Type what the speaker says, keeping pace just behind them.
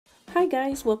Hi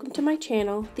guys, welcome to my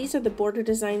channel. These are the border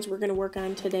designs we're going to work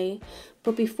on today.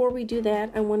 But before we do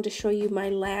that, I wanted to show you my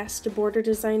last border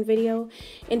design video.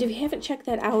 And if you haven't checked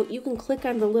that out, you can click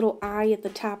on the little eye at the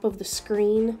top of the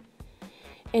screen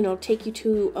and it'll take you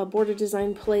to a border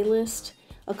design playlist,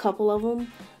 a couple of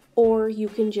them. Or you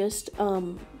can just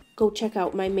go check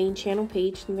out my main channel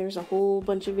page and there's a whole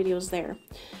bunch of videos there.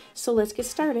 So let's get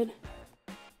started.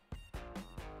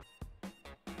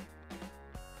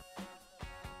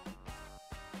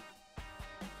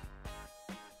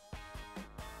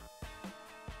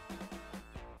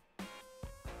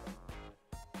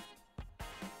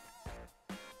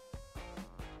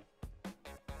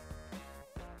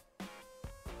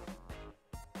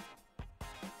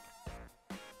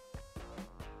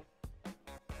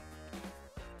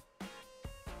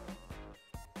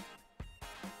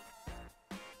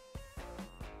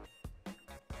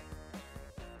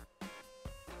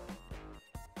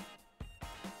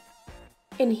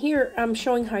 And here I'm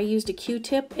showing how I used a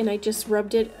Q-tip and I just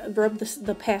rubbed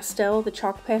the pastel, the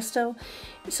chalk pastel,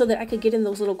 so that I could get in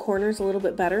those little corners a little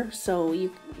bit better. So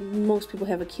most people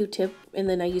have a Q-tip, and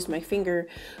then I used my finger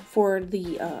for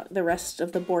the rest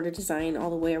of the border design all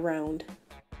the way around.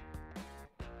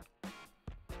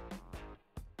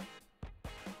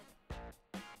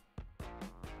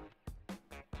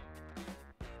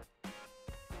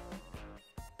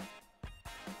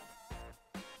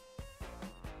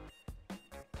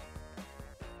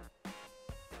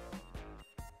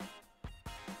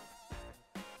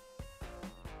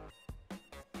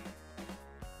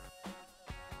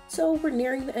 So we're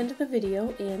nearing the end of the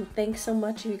video, and thanks so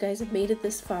much if you guys have made it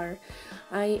this far.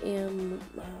 I am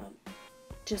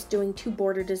just doing 2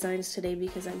 border designs today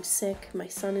because I'm sick. My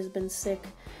son has been sick.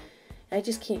 I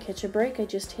just can't catch a break. I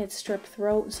just had strep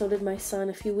throat, and so did my son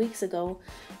a few weeks ago.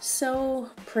 So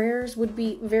prayers would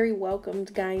be very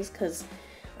welcomed, guys, because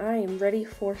I am ready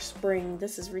for spring.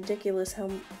 This is ridiculous how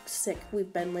sick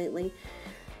we've been lately.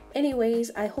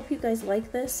 Anyways, I hope you guys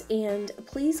like this, and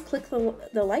please click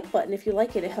the like button if you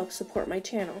like it. It helps support my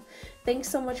channel. Thanks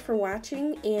so much for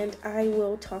watching, and I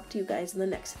will talk to you guys in the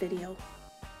next video.